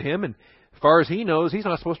coming to him, and as far as he knows, he's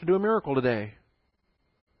not supposed to do a miracle today.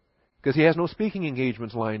 Because he has no speaking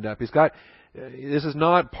engagements lined up. This is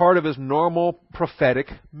not part of his normal prophetic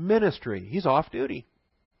ministry. He's off duty.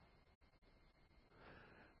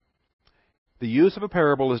 The use of a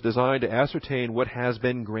parable is designed to ascertain what has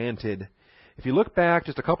been granted. If you look back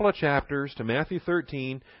just a couple of chapters to Matthew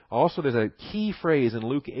 13, also there's a key phrase in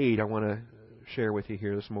Luke 8 I want to share with you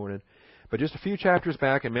here this morning. But just a few chapters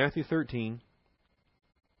back in Matthew 13,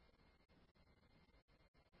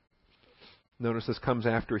 notice this comes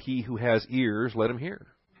after he who has ears, let him hear.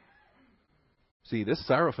 See, this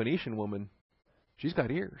Syrophoenician woman, she's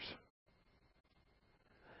got ears.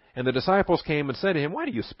 And the disciples came and said to him, why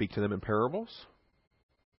do you speak to them in parables?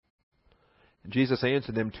 And Jesus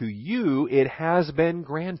answered them, to you it has been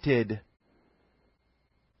granted.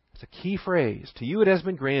 It's a key phrase. To you it has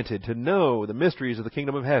been granted to know the mysteries of the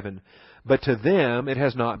kingdom of heaven, but to them it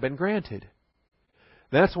has not been granted.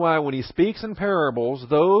 That's why when he speaks in parables,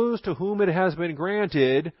 those to whom it has been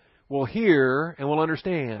granted will hear and will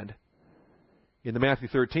understand. In the Matthew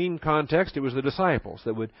 13 context, it was the disciples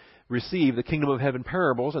that would receive the kingdom of heaven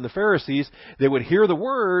parables, and the Pharisees, they would hear the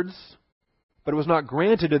words, but it was not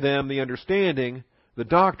granted to them the understanding, the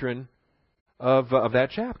doctrine of that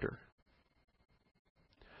chapter.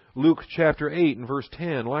 Luke chapter 8 and verse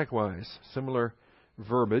 10, likewise, similar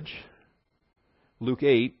verbiage. Luke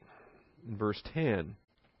 8 and verse 10.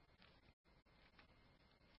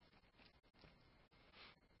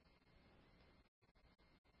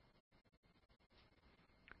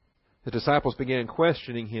 The disciples began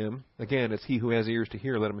questioning him. Again, it's he who has ears to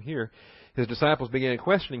hear, let him hear. His disciples began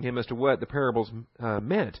questioning him as to what the parables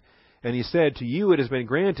meant. And he said, to you it has been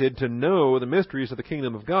granted to know the mysteries of the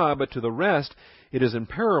kingdom of God, but to the rest it is in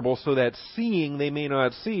parables, so that seeing they may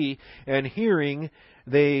not see, and hearing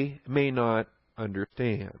they may not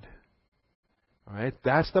understand. All right?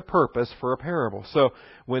 That's the purpose for a parable. So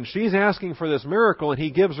when she's asking for this miracle and he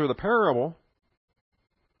gives her the parable,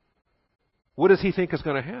 what does he think is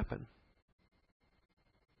going to happen?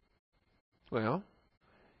 Well,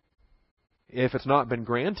 if it's not been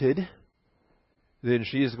granted, then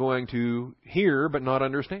she is going to hear but not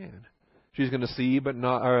understand. She's going to see but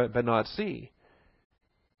not see.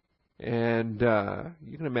 And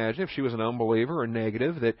you can imagine if she was an unbeliever or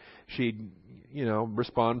negative, that she'd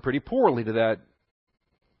respond pretty poorly to that,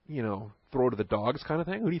 throw to the dogs kind of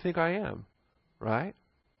thing. Who do you think I am? Right?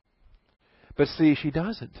 But see, she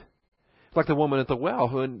doesn't. It's like the woman at the well,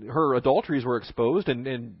 when her adulteries were exposed,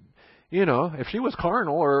 and if she was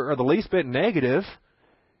carnal or the least bit negative,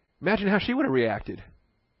 imagine how she would have reacted.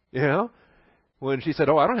 When she said,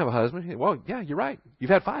 "Oh, I don't have a husband." Well, yeah, you're right. You've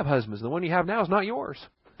had 5 husbands, and the one you have now is not yours.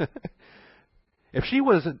 If she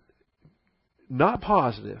was not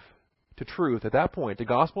positive to truth at that point, to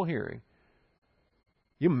gospel hearing,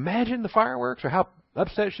 you imagine the fireworks or how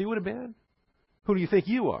upset she would have been? Who do you think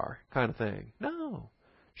you are? Kind of thing. No.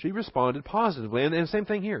 She responded positively. And same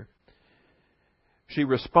thing here. She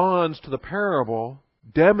responds to the parable,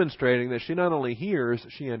 demonstrating that she not only hears,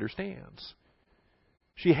 she understands.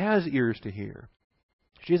 She has ears to hear.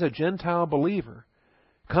 She's a Gentile believer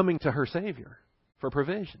coming to her Savior for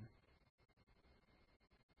provision.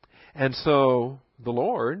 And so the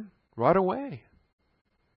Lord, right away,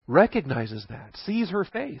 recognizes that, sees her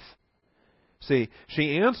faith. See,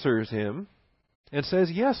 she answers him and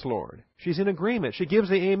says, "Yes, Lord." She's in agreement. She gives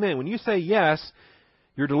the amen. When you say yes,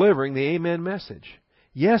 you're delivering the amen message.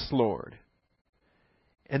 "Yes, Lord."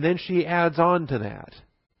 And then she adds on to that.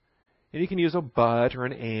 And you can use a but or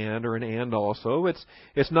an and also. It's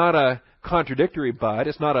not a contradictory but.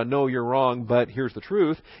 It's not a no, you're wrong, but here's the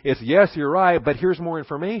truth. It's yes, you're right, but here's more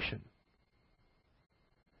information.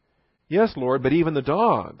 "Yes, Lord, but even the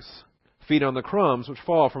dogs feed on the crumbs which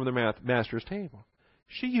fall from their master's table."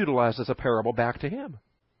 She utilizes a parable back to him.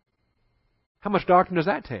 How much doctrine does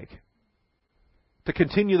that take? To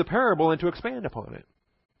continue the parable and to expand upon it.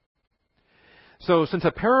 So, since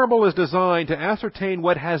a parable is designed to ascertain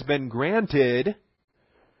what has been granted,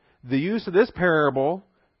 the use of this parable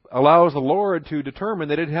allows the Lord to determine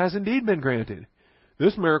that it has indeed been granted.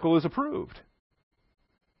 This miracle is approved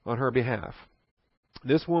on her behalf.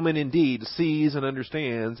 This woman indeed sees and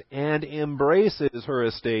understands and embraces her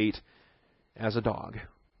estate as a dog.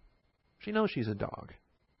 She knows she's a dog.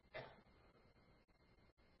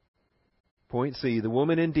 Point C, the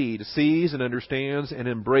woman indeed sees and understands and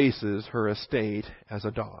embraces her estate as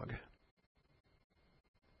a dog.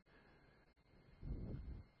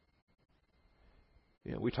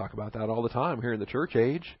 We talk about that all the time here in the church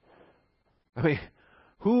age. I mean,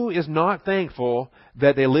 who is not thankful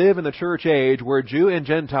that they live in the church age where Jew and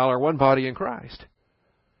Gentile are one body in Christ?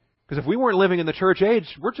 Because if we weren't living in the church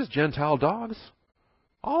age, we're just Gentile dogs.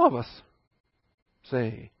 All of us.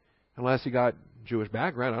 Say, unless you got Jewish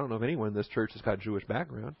background. I don't know if anyone in this church has got Jewish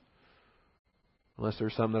background. Unless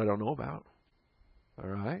there's some that I don't know about. All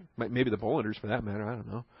right? Maybe the Bollanders for that matter. I don't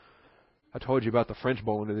know. I told you about the French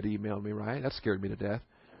Bollander that emailed me, right? That scared me to death.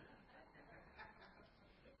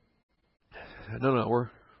 No,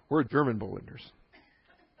 we're German Bollanders.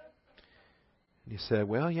 And he said,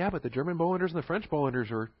 "Well, yeah, but the German Bollanders and the French Bollanders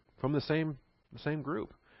are from the same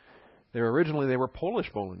group. They were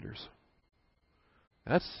Polish Bollanders."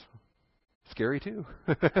 That's scary too.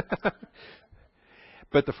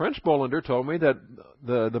 But the French Bollander told me that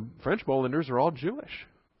the French Bollanders are all Jewish.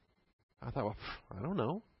 I thought, well, I don't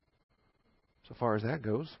know, so far as that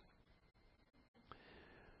goes.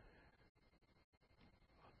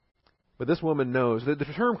 But this woman knows. The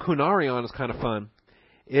term kunarion is kind of fun.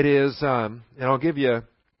 It is, and I'll give you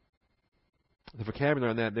the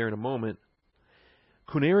vocabulary on that there in a moment.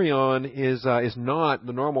 Kunarion is not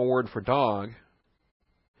the normal word for dog.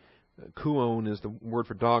 Kuon is the word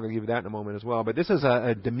for dog. I'll give you that in a moment as well. But this is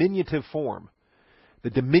a diminutive form.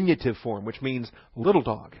 The diminutive form, which means little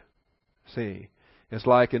dog. See? It's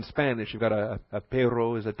like in Spanish, you've got a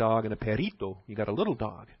perro is a dog and a perrito. You got a little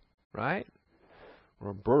dog, right? Or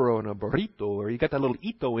a burro and a burrito. Or you got that little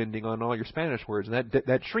ito ending on all your Spanish words, and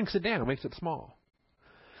that shrinks it down, makes it small.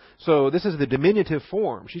 So this is the diminutive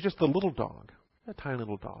form. She's just the little dog. A tiny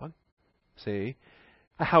little dog. See?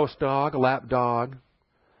 A house dog, a lap dog,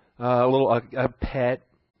 a pet,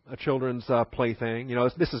 a children's plaything.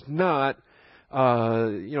 This is not,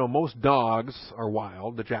 most dogs are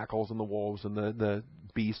wild, the jackals and the wolves and the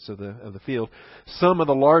beasts of the field. Some of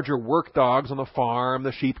the larger work dogs on the farm,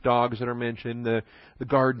 the sheep dogs that are mentioned, the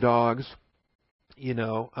guard dogs,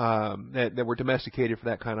 that were domesticated for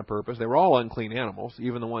that kind of purpose. They were all unclean animals,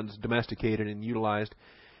 even the ones domesticated and utilized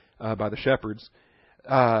by the shepherds.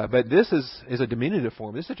 But this is a diminutive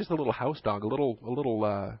form. This is just a little house dog, a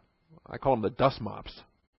little I call them the dust mops,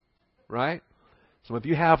 right? So if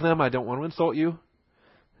you have them, I don't want to insult you,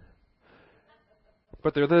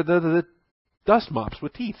 but they're the dust mops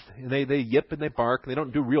with teeth, and they yip and they bark. They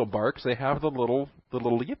don't do real barks. They have the little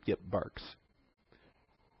yip yip barks.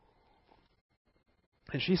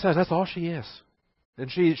 And she says that's all she is,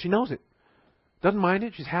 and she knows it, doesn't mind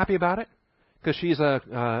it. She's happy about it because she's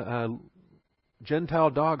a Gentile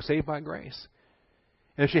dog saved by grace,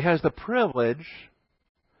 and she has the privilege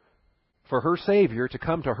for her Savior to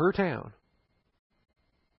come to her town.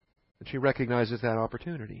 And she recognizes that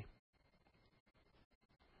opportunity.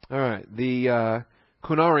 All right. The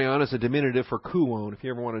kunarion is a diminutive for kuon. If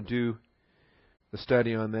you ever want to do the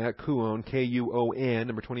study on that, kuon, K-U-O-N,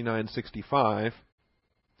 number 2965.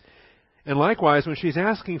 And likewise, when she's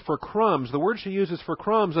asking for crumbs, the word she uses for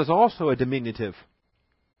crumbs is also a diminutive.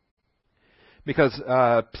 Because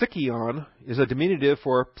psikion is a diminutive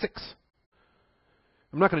for six.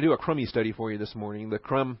 I'm not going to do a crummy study for you this morning, the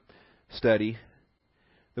crumb study.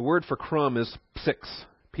 The word for crumb is psix,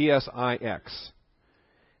 P-S-I-X.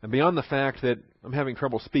 And beyond the fact that I'm having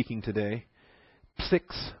trouble speaking today, psix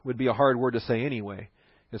would be a hard word to say anyway.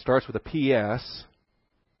 It starts with a P-S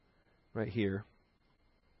right here.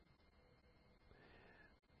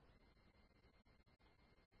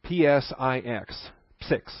 P-S-I-X,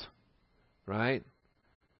 psix, right?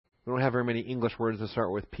 We don't have very many English words that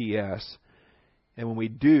start with P-S. And when we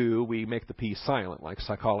do, we make the P silent, like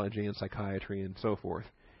psychology and psychiatry and so forth.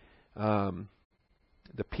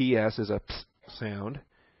 The PS is a ps sound.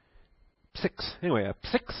 Psix. Anyway, a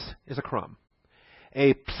psix is a crumb.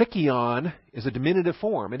 A psikion is a diminutive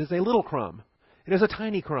form. It is a little crumb. It is a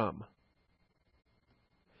tiny crumb.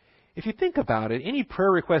 If you think about it, any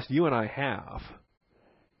prayer request you and I have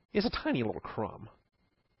is a tiny little crumb.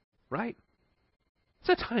 Right? It's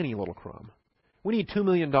a tiny little crumb. We need $2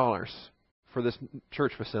 million for this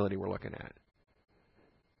church facility we're looking at.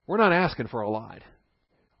 We're not asking for a lot.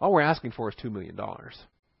 All we're asking for is $2 million.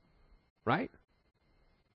 Right?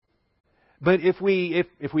 But if we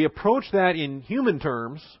approach that in human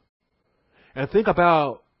terms and think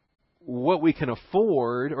about what we can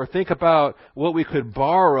afford, or think about what we could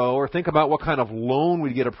borrow, or think about what kind of loan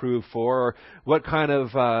we'd get approved for, or what kind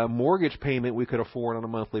of mortgage payment we could afford on a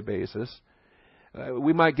monthly basis,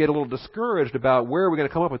 we might get a little discouraged about where we're going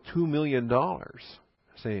to come up with $2 million.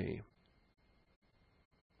 See,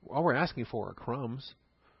 all we're asking for are crumbs.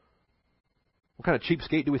 What kind of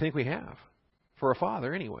cheapskate do we think we have? For a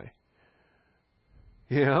father, anyway.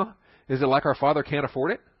 Is it like our Father can't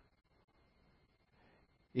afford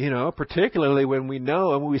it? Particularly when we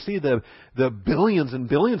know and when we see the billions and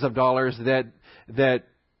billions of dollars that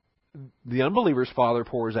the unbeliever's father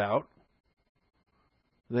pours out.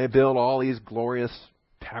 They build all these glorious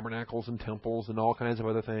tabernacles and temples and all kinds of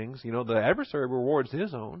other things. The adversary rewards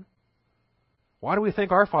his own. Why do we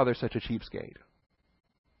think our Father's such a cheapskate?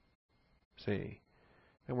 See?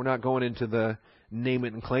 And we're not going into the name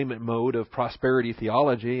it and claim it mode of prosperity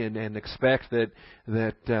theology and expect that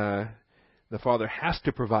the Father has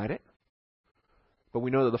to provide it. But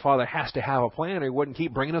we know that the Father has to have a plan or He wouldn't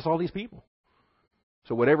keep bringing us all these people.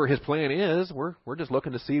 So whatever His plan is, we're just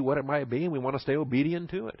looking to see what it might be, and we want to stay obedient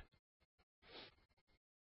to it.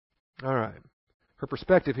 All right. Her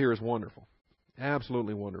perspective here is wonderful.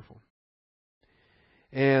 Absolutely wonderful.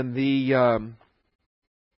 And the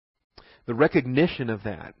recognition of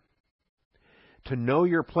that, to know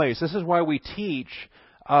your place. This is why we teach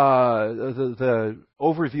the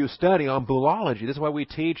overview study on Boolology. This is why we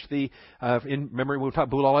teach remember we taught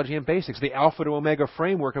Boolology in basics, the Alpha to Omega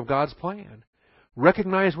framework of God's plan.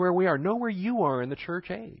 Recognize where we are. Know where you are in the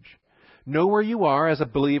church age. Know where you are as a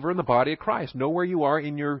believer in the body of Christ. Know where you are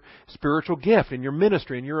in your spiritual gift, in your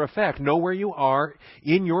ministry, in your effect. Know where you are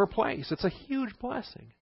in your place. It's a huge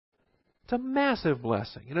blessing. It's a massive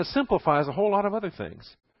blessing. And it simplifies a whole lot of other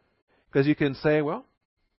things. Because you can say, well,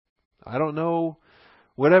 I don't know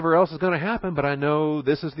whatever else is going to happen, but I know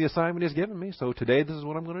this is the assignment He's given me, so today this is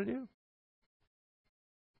what I'm going to do.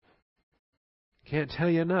 Can't tell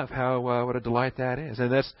you enough how what a delight that is.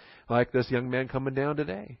 And that's like this young man coming down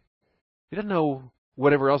today. He doesn't know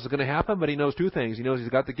whatever else is going to happen, but he knows two things. He knows he's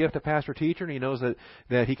got the gift of pastor-teacher, and he knows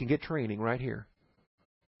that he can get training right here.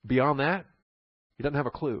 Beyond that, he doesn't have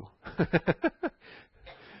a clue.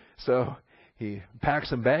 So he packed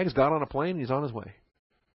some bags, got on a plane, and he's on his way.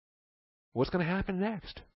 What's going to happen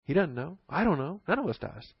next? He doesn't know. I don't know. None of us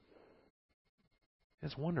does.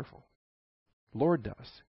 It's wonderful. The Lord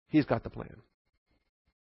does. He's got the plan.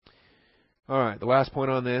 All right, the last point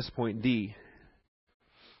on this, point D.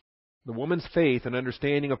 The woman's faith and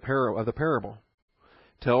understanding of the parable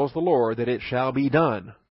tells the Lord that it shall be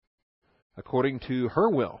done according to her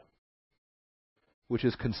will, which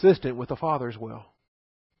is consistent with the Father's will.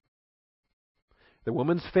 The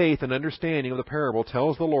woman's faith and understanding of the parable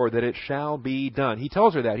tells the Lord that it shall be done. He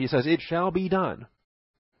tells her that. He says, it shall be done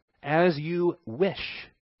as you wish.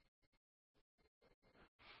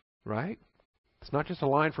 Right? It's not just a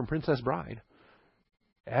line from Princess Bride.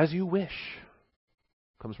 As you wish.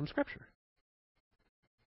 Comes from Scripture.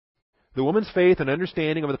 The woman's faith and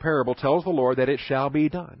understanding of the parable tells the Lord that it shall be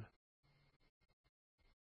done.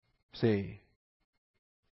 See,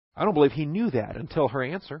 I don't believe he knew that until her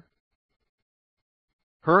answer.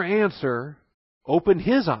 Her answer opened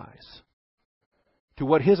his eyes to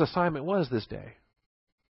what his assignment was this day.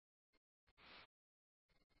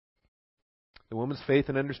 The woman's faith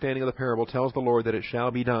and understanding of the parable tells the Lord that it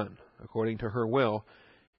shall be done according to her will,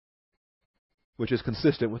 which is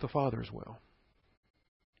consistent with the Father's will.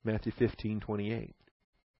 Matthew 15:28.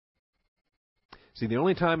 See, the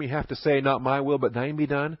only time you have to say, not my will, but thine be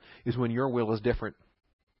done, is when your will is different.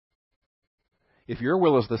 If your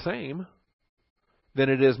will is the same, then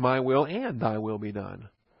it is my will and thy will be done.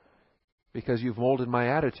 Because you've molded my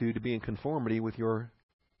attitude to be in conformity with your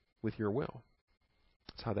will.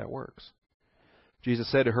 That's how that works. Jesus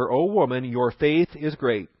said to her, O woman, your faith is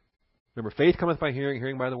great. Remember, faith cometh by hearing,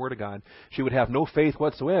 hearing by the word of God. She would have no faith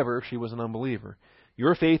whatsoever if she was an unbeliever.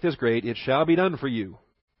 Your faith is great. It shall be done for you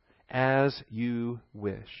as you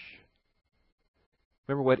wish.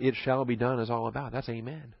 Remember what it shall be done is all about. That's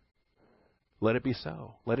amen. Let it be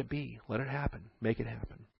so. Let it be. Let it happen. Make it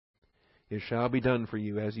happen. It shall be done for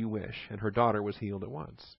you as you wish. And her daughter was healed at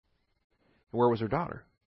once. And where was her daughter?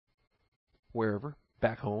 Wherever.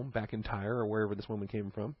 Back home, back in Tyre, or wherever this woman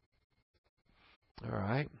came from. All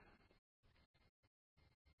right.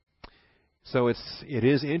 So it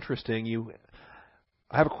is interesting.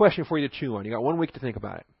 I have a question for you to chew on. You got 1 week to think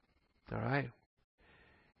about it. All right.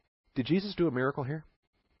 Did Jesus do a miracle here?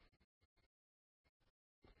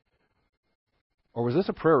 Or was this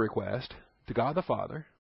a prayer request to God the Father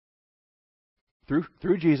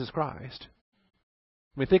through Jesus Christ?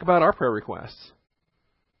 I mean, think about our prayer requests.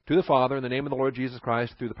 To the Father in the name of the Lord Jesus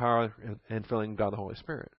Christ through the power and filling of God the Holy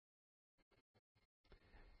Spirit.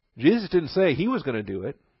 Jesus didn't say he was going to do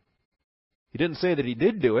it. He didn't say that he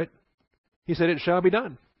did do it. He said it shall be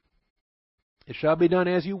done. It shall be done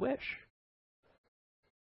as you wish.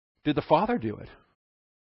 Did the Father do it?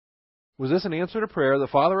 Was this an answer to prayer the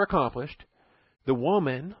Father accomplished? The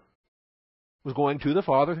woman was going to the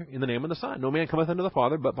Father in the name of the Son. No man cometh unto the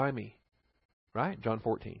Father but by me. Right? John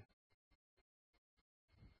 14.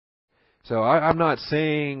 So I'm not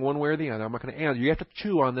saying one way or the other. I'm not going to answer. You have to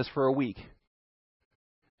chew on this for a week.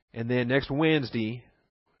 And then next Wednesday,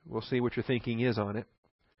 we'll see what your thinking is on it.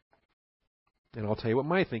 And I'll tell you what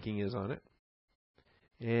my thinking is on it.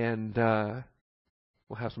 And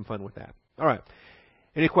we'll have some fun with that. All right.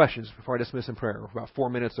 Any questions before I dismiss in prayer? We're about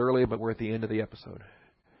 4 minutes early, but we're at the end of the episode.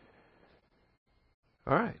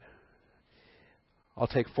 All right. I'll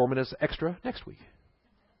take 4 minutes extra next week.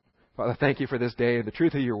 Father, thank you for this day and the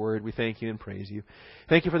truth of your word. We thank you and praise you.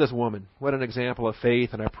 Thank you for this woman. What an example of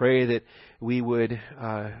faith. And I pray that we would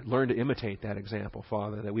learn to imitate that example,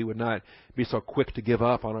 Father, that we would not be so quick to give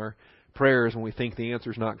up on our prayers when we think the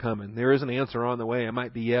answer's not coming. There is an answer on the way. It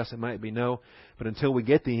might be yes, it might be no. But until we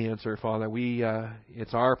get the answer, Father,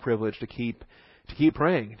 it's our privilege to keep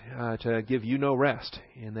praying, to give you no rest.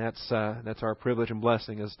 And that's our privilege and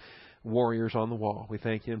blessing as warriors on the wall. We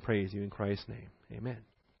thank you and praise you in Christ's name. Amen.